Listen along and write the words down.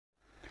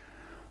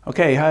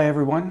Okay, hi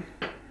everyone.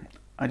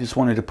 I just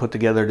wanted to put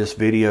together this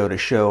video to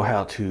show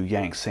how to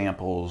yank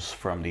samples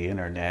from the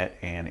internet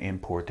and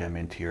import them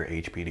into your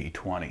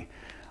HPD-20.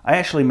 I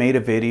actually made a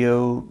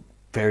video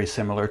very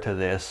similar to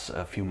this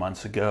a few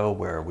months ago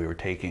where we were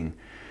taking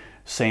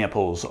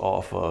samples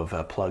off of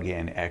a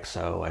plugin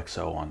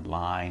XO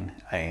Online,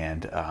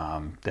 and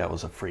that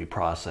was a free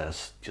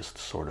process. Just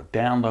sort of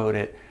download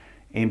it,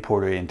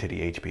 import it into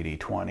the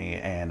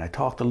HPD-20, and I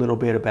talked a little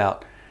bit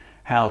about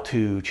how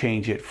to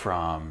change it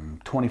from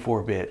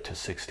 24-bit to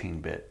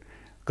 16-bit.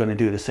 Going to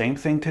do the same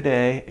thing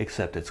today,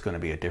 except it's going to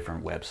be a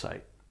different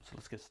website. So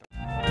let's get started.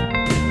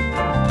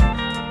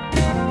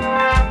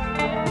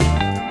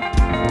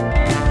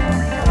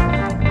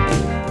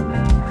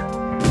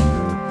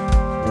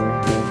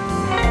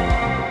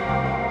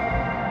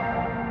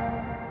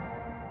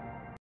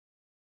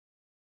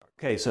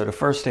 Okay, so the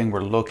first thing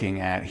we're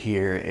looking at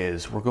here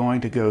is we're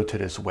going to go to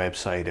this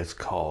website. It's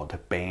called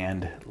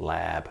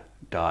bandlab.com.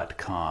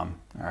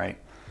 All right.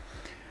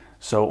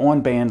 So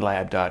on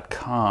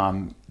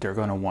bandlab.com, they're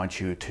going to want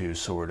you to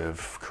sort of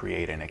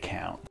create an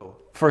account.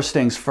 First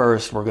things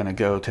first, we're going to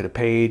go to the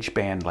page,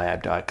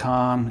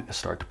 bandlab.com,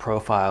 start the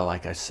profile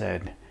like I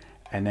said,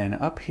 and then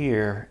up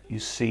here you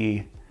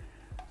see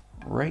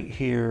right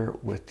here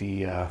with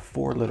the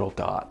four little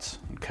dots.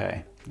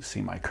 Okay, you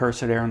see my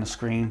cursor there on the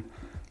screen.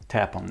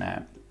 Tap on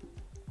that.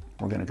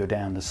 We're going to go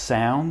down to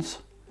sounds,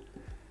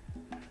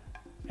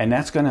 and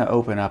that's going to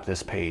open up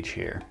this page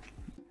here.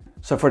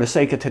 So for the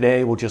sake of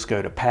today, we'll just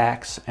go to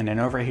packs, and then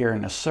over here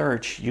in the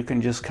search, you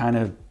can just kind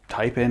of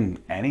type in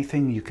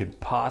anything you could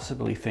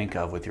possibly think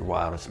of with your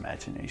wildest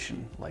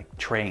imagination, like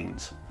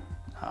trains,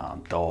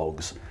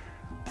 dogs,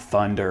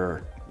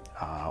 thunder,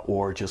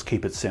 or just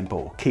keep it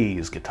simple,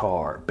 keys,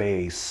 guitar,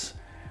 bass,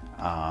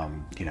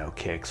 you know,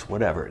 kicks,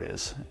 whatever it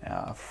is.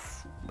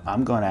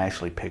 I'm going to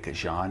actually pick a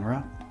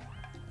genre.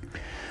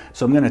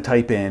 So I'm going to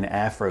type in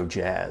Afro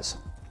Jazz.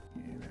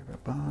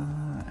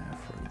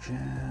 Afro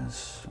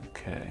Jazz.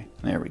 Okay,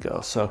 there we go.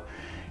 So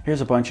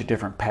here's a bunch of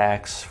different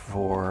packs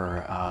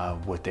for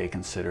what they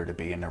consider to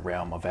be in the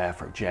realm of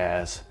Afro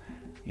Jazz.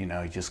 You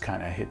know, you just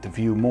kind of hit the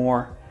view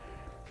more,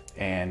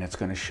 and it's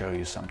going to show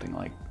you something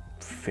like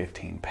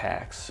 15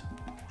 packs.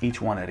 Each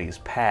one of these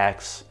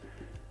packs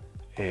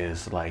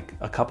is like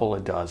a couple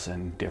of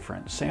dozen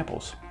different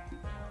samples.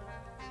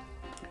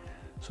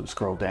 So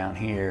scroll down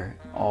here,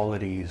 all of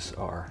these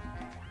are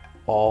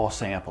all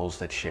samples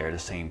that share the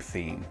same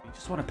theme. You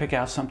just want to pick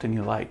out something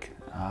you like.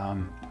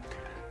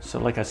 So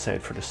like I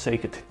said, for the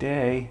sake of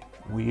today,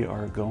 we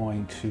are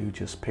going to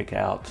just pick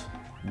out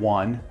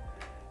one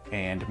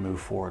and move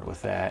forward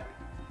with that.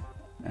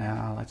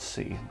 Now, let's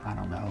see, I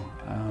don't know.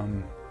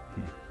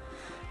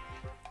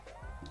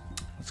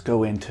 Let's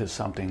go into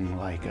something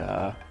like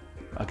a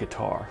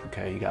guitar,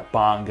 okay? You got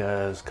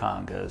bongas,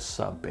 congas,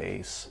 sub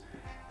bass.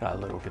 Got a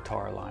little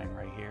guitar line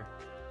right here.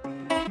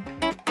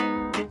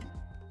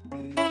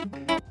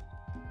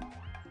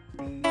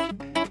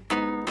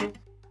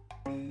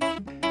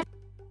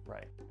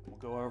 Right, we'll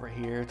go over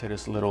here to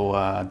this little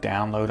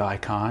download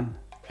icon,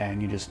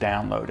 and you just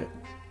download it.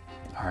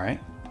 All right.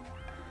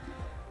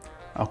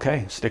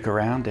 Okay, stick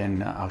around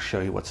and I'll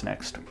show you what's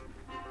next.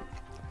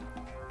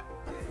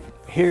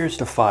 Here's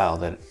the file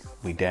that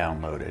we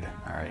downloaded.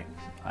 All right,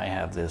 I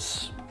have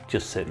this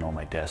just sitting on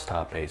my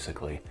desktop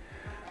basically.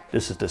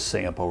 This is the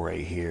sample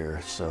right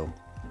here. So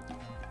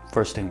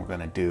first thing we're going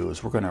to do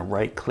is we're going to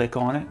right click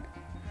on it,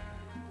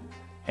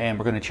 and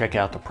we're going to check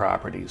out the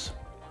properties.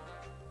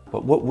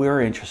 But what we're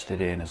interested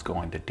in is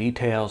going to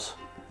details.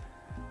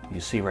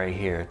 You see right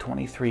here,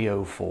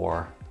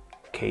 2304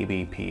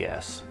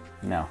 kbps.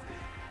 Now,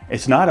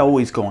 it's not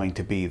always going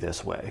to be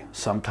this way.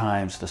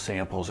 Sometimes the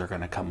samples are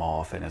going to come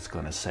off and it's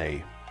going to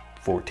say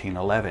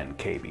 1411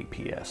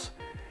 kbps.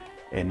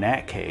 In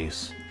that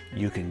case,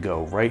 you can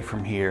go right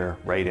from here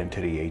right into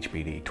the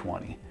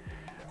HPD-20.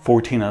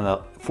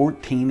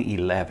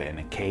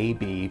 1411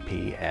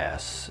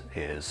 kbps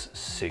is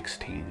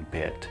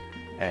 16-bit,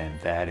 and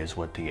that is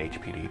what the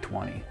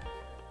HPD-20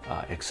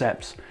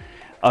 accepts.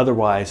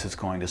 Otherwise, it's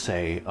going to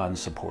say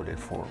unsupported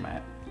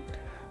format.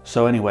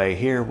 So anyway,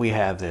 here we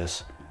have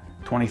this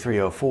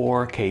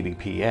 2304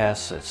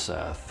 kbps. It's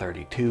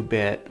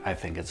 32-bit. I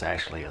think it's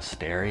actually a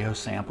stereo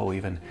sample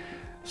even.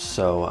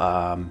 So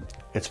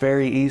it's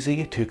very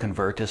easy to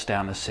convert this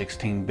down to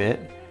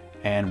 16-bit,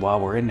 and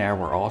while we're in there,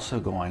 we're also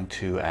going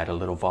to add a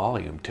little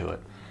volume to it.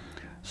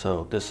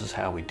 So this is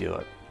how we do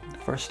it. The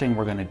first thing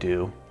we're going to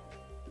do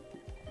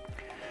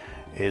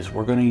is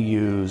we're going to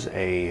use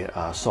a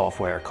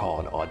software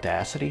called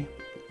Audacity.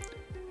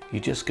 You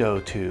just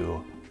go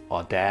to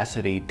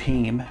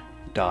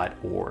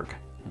audacityteam.org,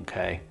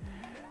 okay?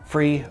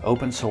 Free,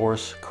 open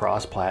source,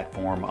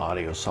 cross-platform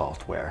audio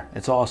software.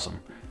 It's awesome.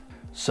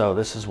 So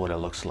this is what it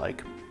looks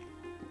like.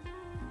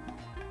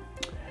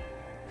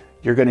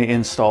 You're going to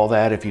install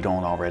that if you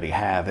don't already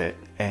have it,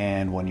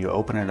 and when you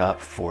open it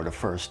up for the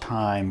first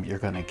time, you're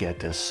going to get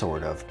this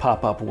sort of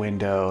pop-up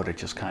window that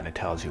just kind of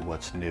tells you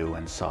what's new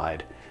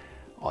inside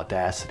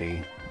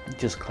Audacity.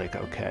 Just click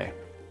OK.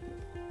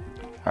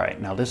 All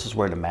right, now this is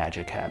where the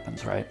magic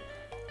happens, right?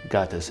 We've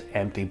got this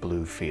empty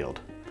blue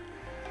field.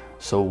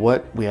 So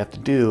what we have to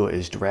do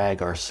is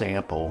drag our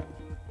sample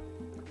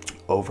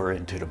over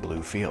into the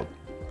blue field.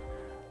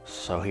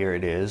 So here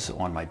it is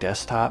on my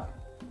desktop.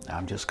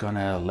 I'm just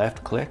gonna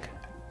left click,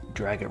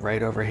 drag it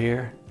right over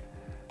here,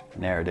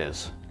 and there it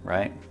is,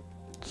 right?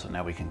 So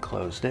now we can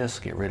close this,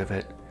 get rid of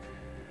it.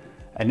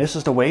 And this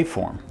is the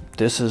waveform.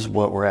 This is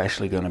what we're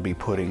actually gonna be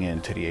putting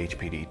into the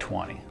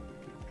HPD-20.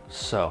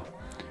 So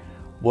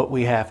what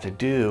we have to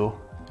do,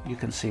 you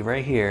can see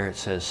right here, it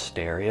says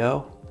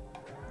stereo,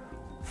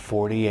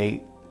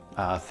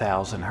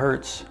 48,000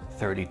 hertz,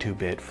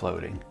 32-bit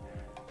floating.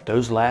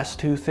 Those last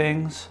two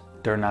things,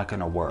 they're not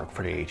gonna work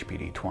for the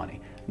HPD-20.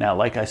 Now,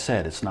 like I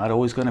said, it's not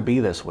always gonna be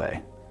this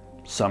way.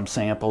 Some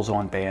samples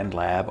on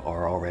BandLab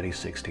are already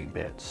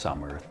 16-bit,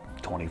 some are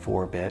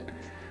 24-bit.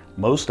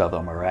 Most of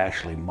them are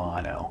actually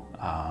mono.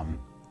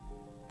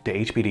 The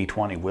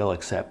HPD-20 will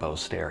accept both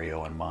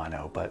stereo and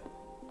mono, but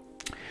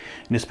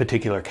in this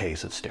particular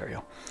case, it's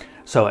stereo.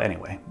 So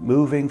anyway,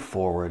 moving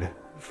forward,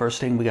 first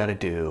thing we gotta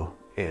do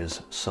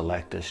is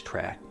select this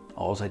track.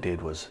 All I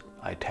did was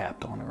I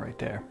tapped on it right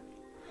there.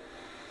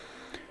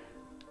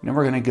 Then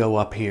we're gonna go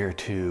up here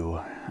to,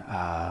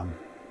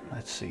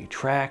 let's see,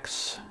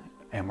 tracks,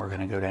 and we're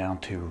gonna go down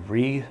to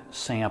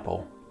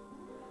resample.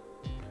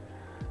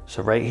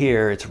 So right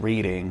here, it's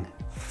reading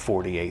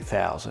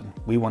 48,000.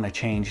 We wanna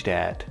change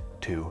that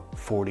to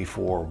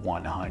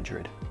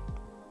 44,100,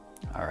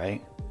 all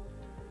right?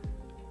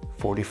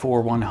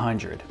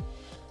 44,100,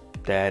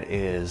 that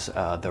is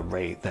the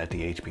rate that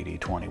the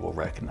HPD-20 will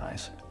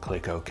recognize.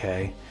 Click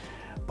OK,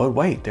 but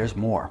wait, there's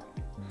more.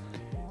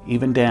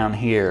 Even down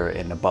here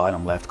in the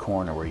bottom left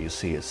corner where you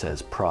see it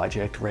says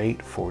project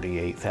rate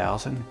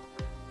 48,000,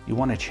 you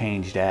want to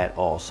change that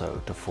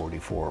also to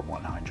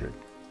 44,100,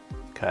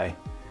 okay?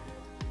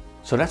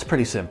 So that's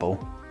pretty simple.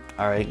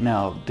 All right,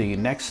 now the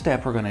next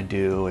step we're going to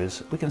do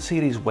is, we can see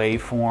these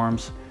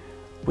waveforms.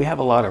 We have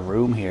a lot of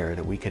room here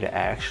that we could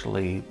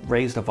actually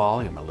raise the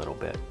volume a little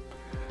bit.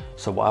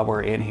 So while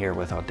we're in here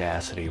with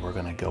Audacity, we're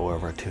going to go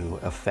over to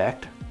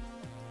Effect,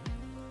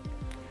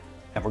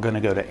 and we're going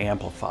to go to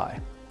Amplify.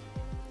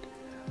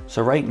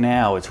 So right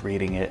now it's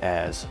reading it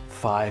as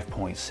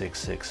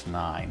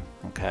 5.669,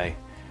 okay?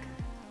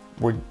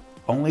 We're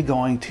only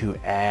going to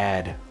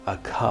add a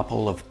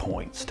couple of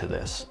points to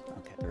this.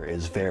 Okay. It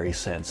is very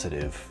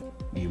sensitive.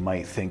 You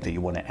might think that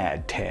you want to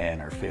add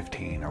 10 or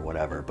 15 or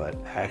whatever, but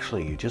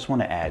actually you just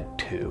want to add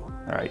 2,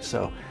 all right?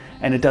 So,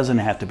 and it doesn't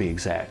have to be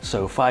exact.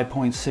 So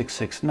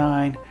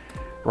 5.669,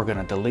 we're going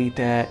to delete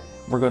that.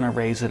 We're going to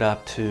raise it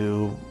up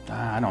to,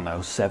 I don't know,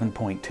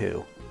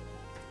 7.2.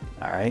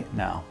 All right,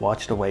 now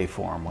watch the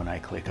waveform when I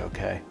click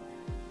OK.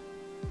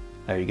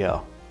 There you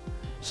go.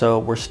 So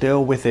we're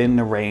still within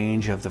the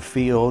range of the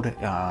field,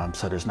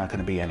 so there's not going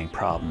to be any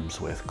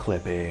problems with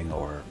clipping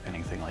or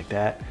anything like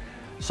that.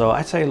 So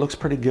I'd say it looks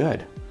pretty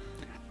good.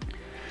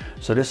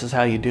 So this is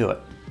how you do it.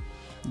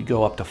 You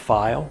go up to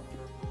File,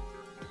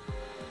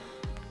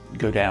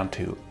 go down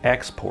to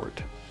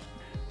Export.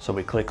 So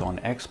we click on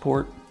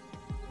Export,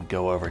 we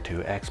go over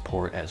to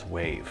Export as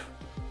Wave.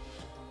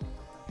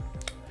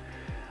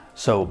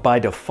 So by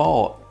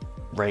default,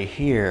 right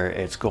here,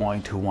 it's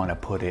going to want to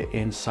put it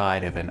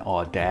inside of an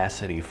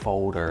Audacity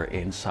folder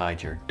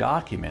inside your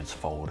Documents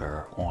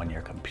folder on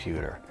your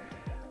computer.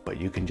 But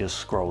you can just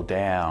scroll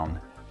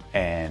down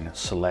and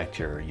select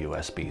your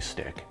USB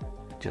stick.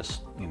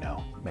 Just, you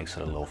know, makes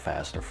it a little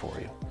faster for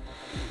you.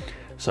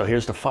 So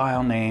here's the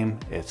file name,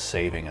 it's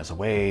saving as a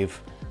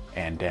wave,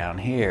 and down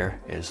here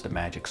is the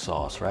magic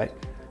sauce, right?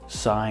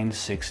 Signed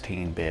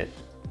 16-bit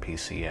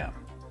PCM.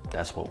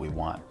 That's what we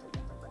want.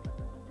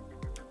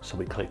 So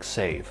we click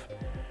Save.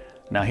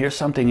 Now here's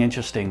something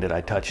interesting that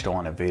I touched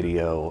on a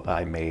video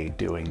I made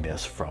doing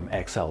this from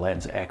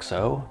XLN's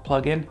XO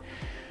plugin.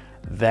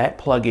 That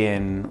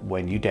plugin,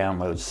 when you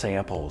download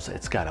samples,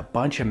 it's got a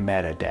bunch of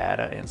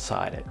metadata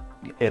inside it.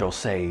 It'll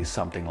say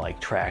something like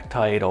track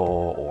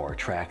title or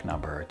track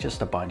number,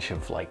 just a bunch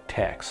of like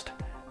text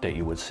that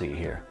you would see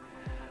here.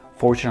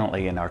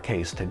 Fortunately, in our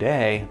case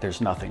today, there's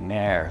nothing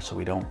there, so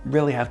we don't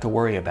really have to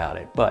worry about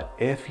it. But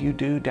if you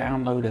do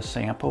download a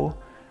sample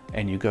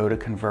and you go to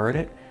convert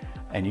it,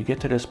 and you get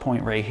to this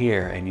point right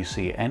here and you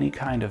see any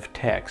kind of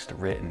text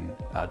written,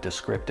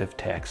 descriptive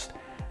text,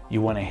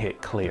 you want to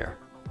hit clear,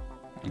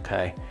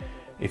 okay?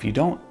 If you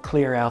don't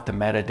clear out the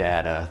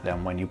metadata,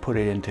 then when you put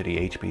it into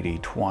the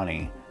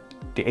HPD-20,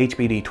 the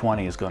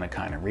HPD-20 is going to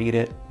kind of read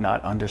it,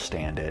 not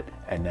understand it,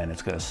 and then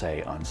it's going to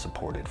say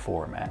unsupported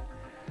format.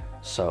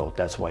 So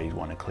that's why you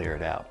want to clear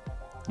it out.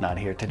 Not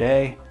here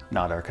today,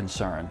 not our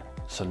concern.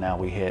 So now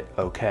we hit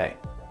OK.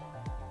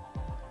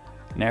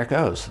 And there it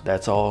goes.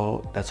 That's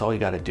all you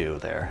got to do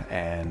there.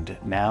 And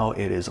now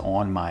it is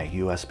on my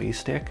USB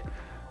stick.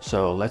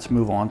 So let's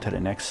move on to the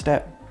next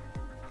step.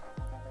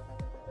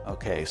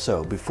 Okay,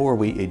 so before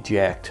we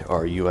eject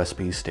our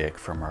USB stick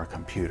from our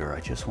computer,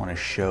 I just want to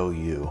show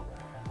you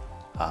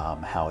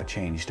how it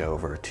changed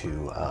over to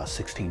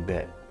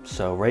 16-bit.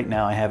 So right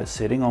now I have it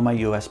sitting on my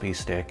USB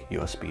stick,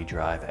 USB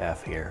drive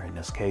F here in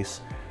this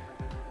case.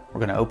 We're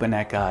going to open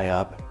that guy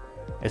up.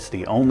 It's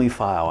the only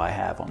file I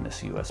have on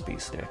this USB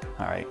stick.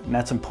 All right, and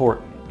that's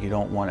important. You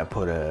don't want to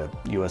put a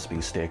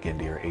USB stick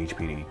into your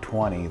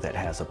HPD-20 that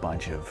has a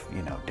bunch of,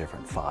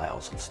 different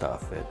files and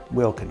stuff. It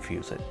will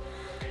confuse it.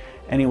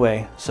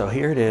 Anyway, so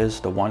here it is,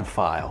 the one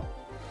file.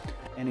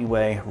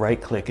 Anyway,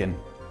 right-clicking.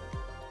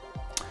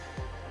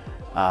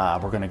 We're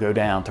going to go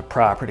down to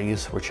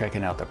properties. We're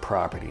checking out the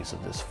properties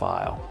of this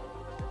file,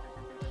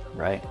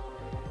 right?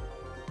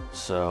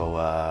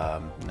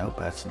 So, nope,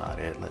 that's not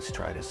it. Let's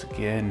try this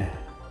again.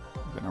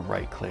 I'm going to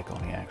right-click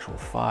on the actual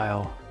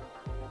file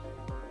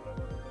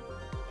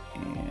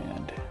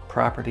and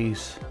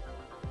properties.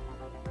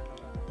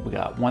 We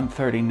got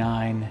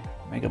 139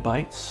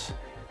 megabytes.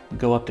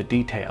 Go up to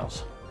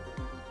details,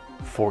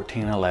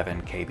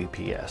 1411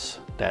 kbps.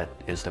 That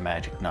is the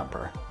magic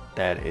number.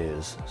 That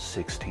is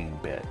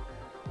 16-bit.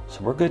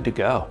 So we're good to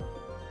go.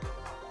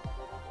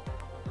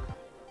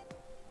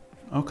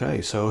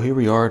 Okay, so here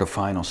we are at the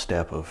final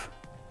step of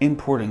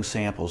importing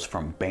samples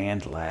from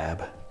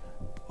BandLab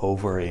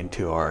over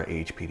into our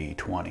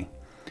HPD-20.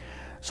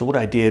 So what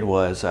I did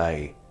was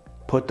I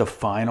put the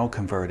final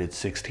converted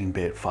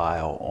 16-bit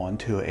file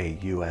onto a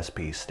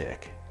USB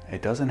stick.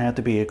 It doesn't have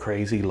to be a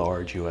crazy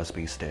large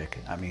USB stick.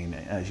 I mean,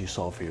 as you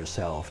saw for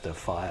yourself, the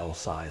file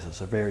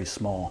sizes are very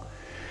small.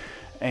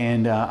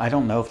 And I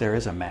don't know if there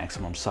is a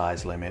maximum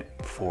size limit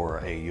for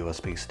a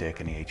USB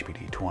stick in the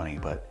HPD-20,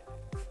 but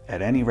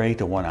at any rate,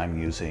 the one I'm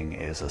using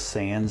is a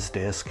Sans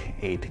disk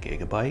 8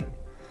 gigabyte.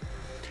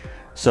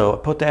 So I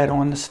put that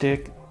on the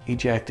stick,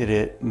 ejected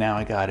it. Now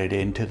I got it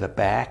into the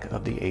back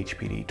of the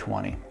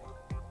HPD-20.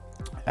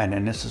 And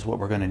then this is what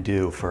we're going to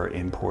do for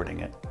importing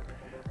it.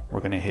 We're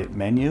going to hit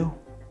menu.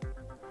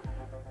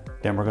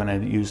 Then we're going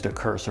to use the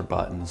cursor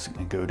buttons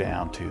and go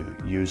down to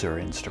user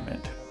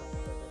instrument.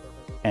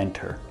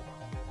 Enter.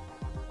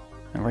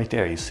 And right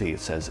there you see it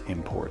says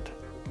import.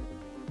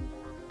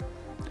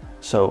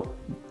 So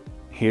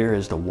here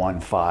is the one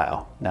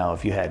file. Now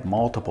if you had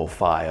multiple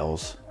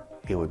files,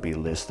 it would be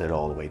listed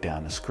all the way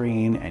down the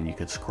screen and you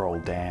could scroll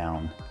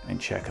down and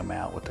check them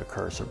out with the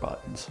cursor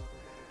buttons.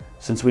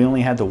 Since we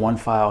only had the one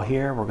file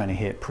here, we're going to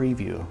hit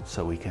preview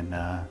so we can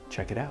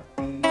check it out.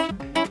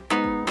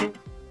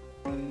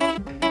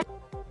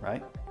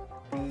 Right?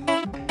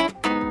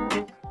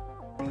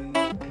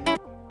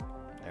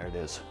 There it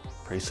is.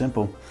 Pretty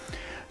simple.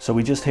 So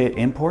we just hit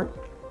import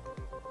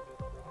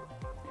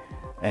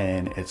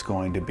and it's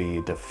going to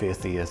be the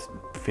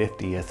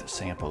 50th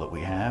sample that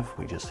we have.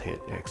 We just hit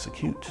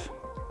execute.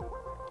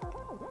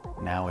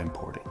 Now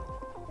importing.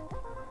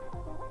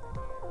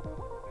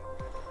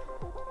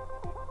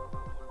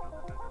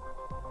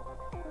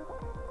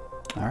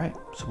 All right,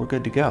 so we're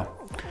good to go.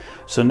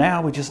 So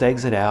now we just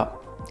exit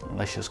out.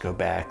 Let's just go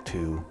back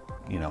to,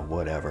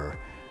 whatever.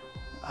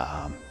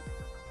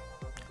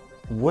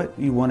 What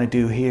you want to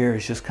do here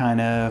is just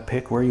kind of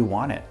pick where you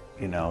want it.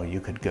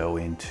 You could go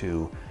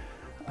into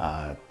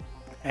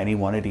any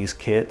one of these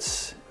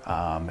kits.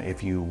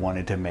 If you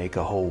wanted to make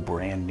a whole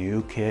brand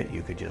new kit,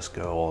 you could just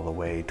go all the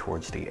way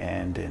towards the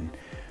end and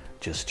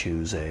just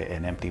choose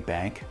an empty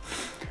bank.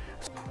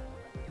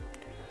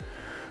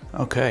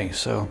 Okay,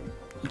 so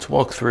let's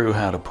walk through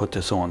how to put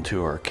this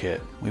onto our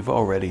kit. We've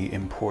already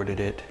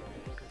imported it.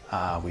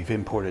 We've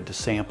imported the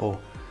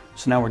sample.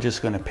 So now we're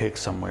just going to pick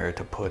somewhere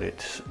to put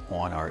it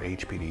on our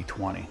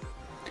HPD-20.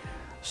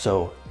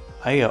 So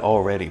I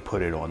already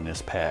put it on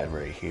this pad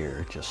right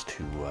here just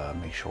to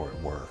make sure it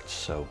worked.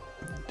 So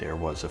there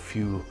was a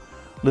few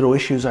little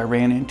issues I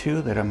ran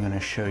into that I'm going to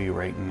show you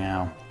right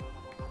now.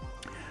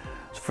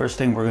 So first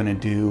thing we're going to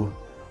do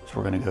is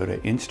we're going to go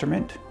to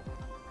Instrument.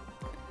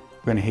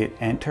 We're going to hit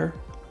Enter.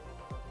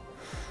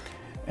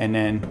 And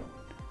then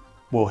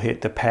we'll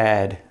hit the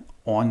pad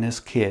on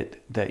this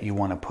kit that you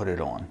want to put it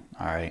on.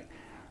 All right.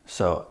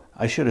 So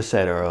I should have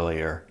said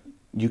earlier,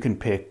 you can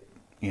pick,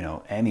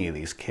 any of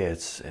these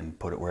kits and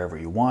put it wherever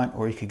you want,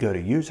 or you could go to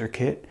User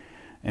Kit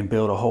and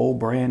build a whole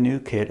brand new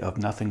kit of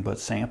nothing but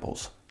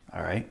samples.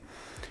 All right.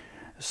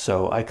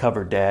 So I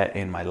covered that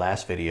in my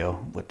last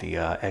video with the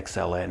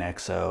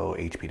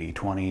XLNXO,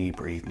 HPD-20,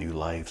 Breathe New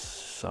Life,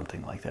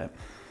 something like that.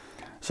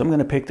 So I'm going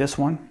to pick this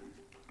one,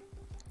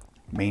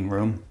 main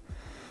room,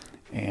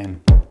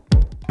 and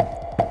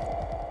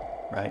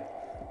right,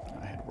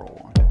 I had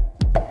roll on.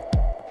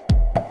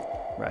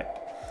 Right.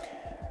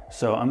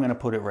 So I'm going to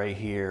put it right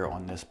here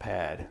on this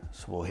pad.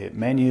 So we'll hit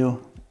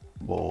menu,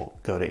 we'll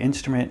go to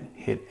instrument,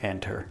 hit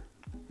enter.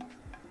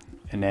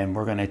 And then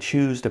we're going to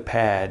choose the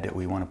pad that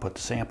we want to put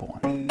the sample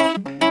on.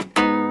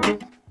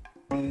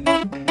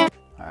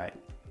 All right.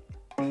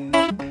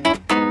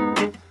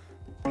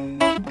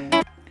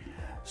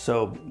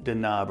 So the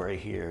knob right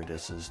here,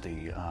 this is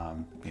the,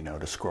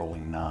 the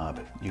scrolling knob.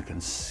 You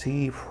can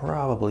see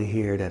probably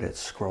here that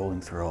it's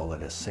scrolling through all of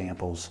the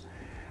samples.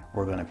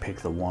 We're going to pick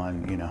the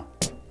one,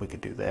 we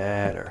could do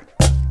that or,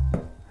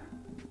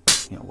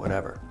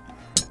 whatever.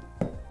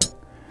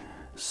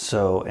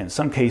 So in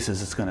some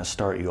cases, it's going to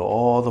start you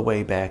all the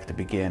way back at the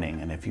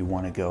beginning. And if you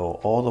want to go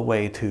all the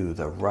way to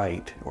the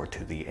right or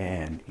to the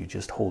end, you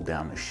just hold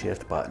down the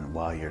shift button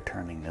while you're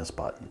turning this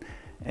button.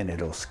 and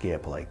it'll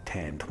skip like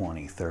 10,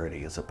 20,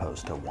 30 as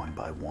opposed to one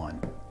by one.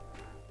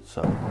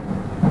 So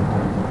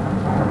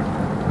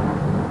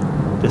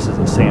this is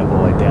a sample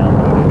I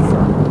downloaded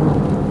from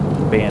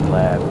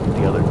BandLab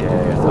the other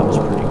day. I thought it was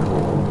pretty cool.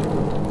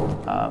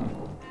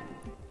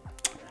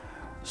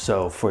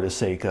 So for the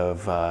sake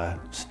of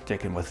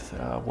sticking with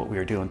what we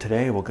were doing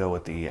today, we'll go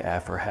with the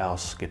Afro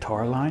House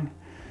guitar line.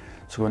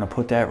 So we're going to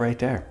put that right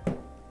there.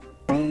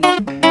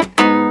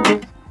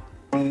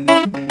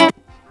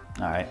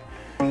 All right.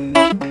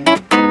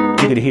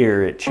 You could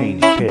hear it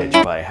change pitch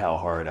by how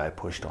hard I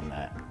pushed on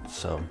that.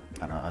 So I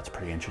don't know, that's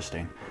pretty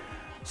interesting.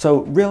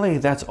 So really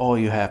that's all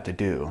you have to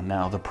do.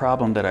 Now the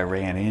problem that I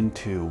ran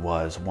into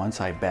was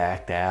once I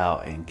backed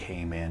out and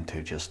came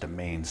into just a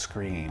main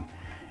screen,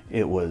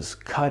 it was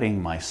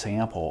cutting my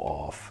sample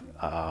off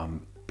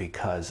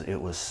because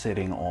it was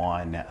sitting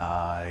on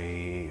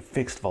a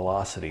fixed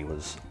velocity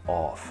was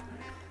off.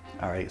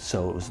 All right,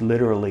 so it was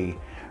literally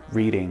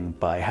reading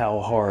by how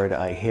hard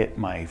I hit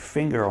my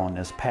finger on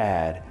this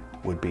pad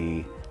would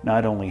be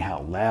not only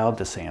how loud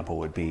the sample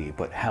would be,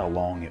 but how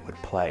long it would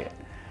play it.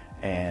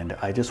 And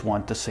I just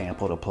want the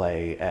sample to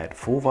play at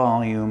full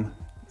volume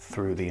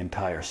through the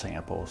entire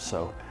sample.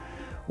 So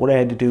what I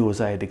had to do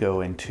was I had to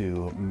go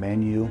into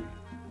menu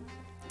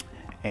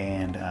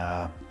and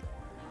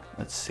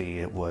let's see,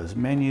 it was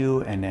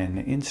menu and then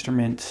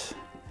instruments,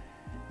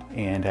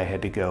 and I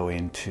had to go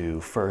into,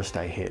 first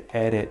I hit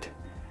edit.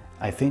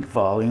 I think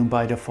volume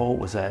by default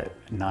was at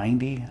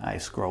 90. I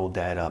scrolled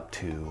that up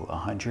to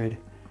 100,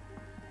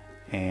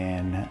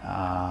 and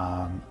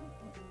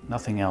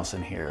nothing else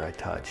in here I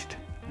touched.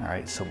 All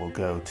right, so we'll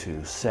go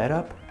to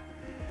setup.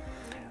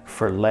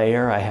 For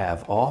layer, I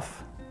have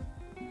off.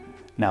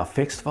 Now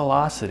fixed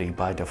velocity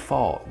by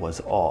default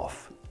was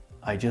off.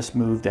 I just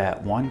moved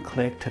that one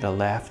click to the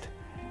left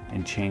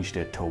and changed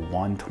it to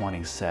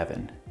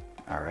 127.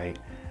 All right,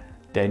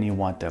 then you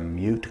want the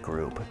mute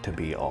group to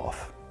be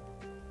off.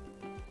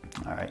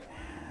 All right,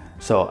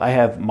 so I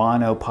have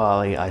mono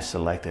poly. I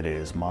selected it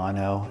as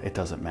mono. It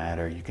doesn't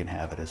matter, you can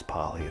have it as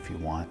poly if you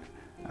want.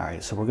 All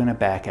right, so we're gonna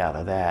back out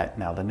of that.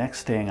 Now the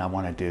next thing I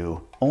wanna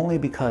do, only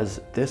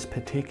because this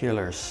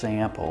particular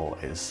sample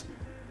is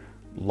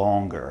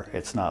longer,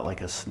 it's not like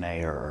a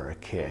snare or a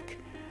kick,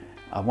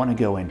 I wanna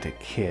go into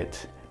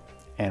kit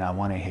and I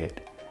wanna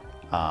hit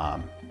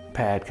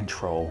pad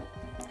control.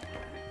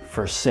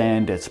 For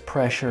send, it's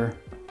pressure.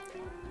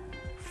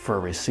 For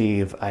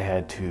receive, I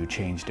had to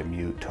change the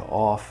mute to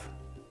off.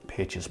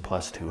 Pitch is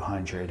plus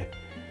 200.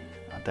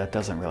 That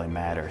doesn't really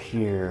matter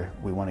here.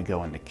 We wanna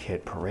go into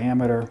kit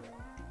parameter.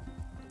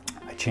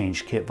 I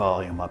changed kit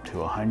volume up to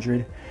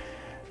 100.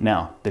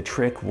 Now, the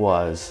trick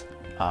was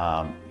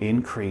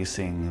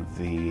increasing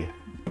the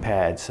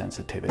pad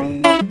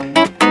sensitivity.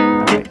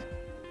 All right.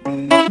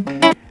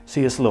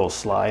 See this little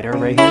slider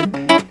right here?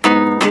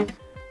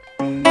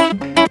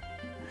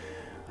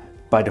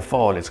 By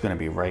default, it's going to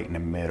be right in the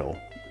middle.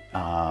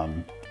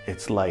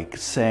 It's like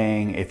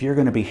saying if you're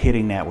going to be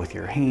hitting that with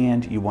your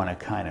hand, you want to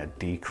kind of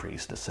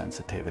decrease the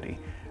sensitivity.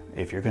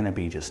 If you're going to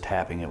be just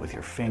tapping it with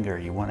your finger,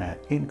 you want to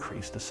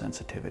increase the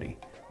sensitivity.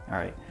 All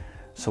right.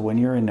 So when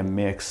you're in the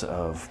mix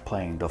of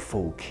playing the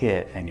full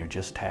kit and you're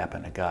just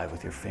tapping a guide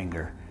with your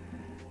finger,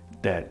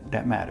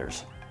 that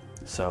matters.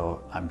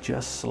 So I'm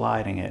just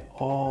sliding it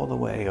all the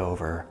way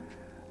over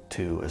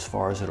to as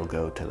far as it'll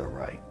go to the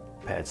right,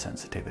 pad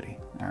sensitivity,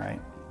 all right?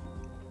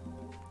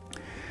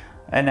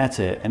 And that's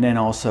it. And then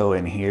also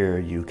in here,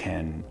 you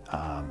can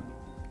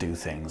do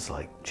things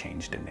like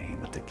change the name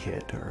of the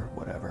kit or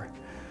whatever.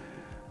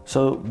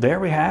 So there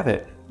we have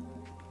it.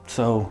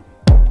 So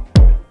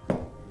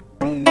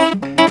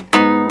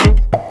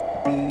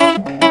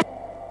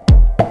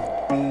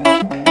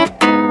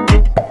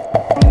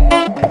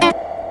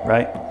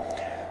right?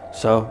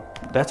 So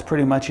that's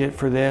pretty much it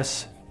for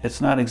this. It's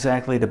not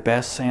exactly the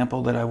best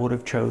sample that I would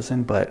have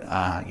chosen, but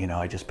you know,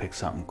 I just picked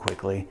something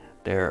quickly.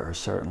 There are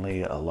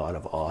certainly a lot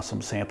of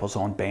awesome samples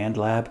on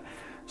BandLab,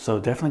 so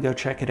definitely go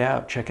check it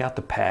out. Check out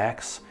the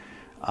packs.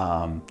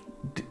 On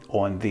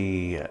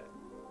the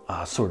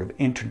sort of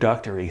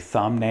introductory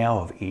thumbnail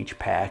of each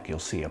pack, you'll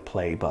see a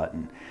play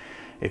button.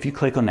 If you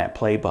click on that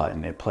play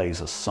button, it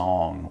plays a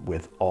song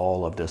with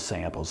all of the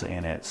samples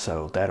in it,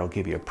 so that'll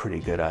give you a pretty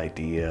good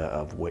idea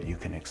of what you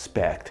can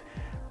expect.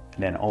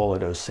 And then all of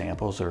those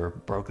samples are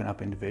broken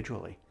up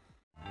individually.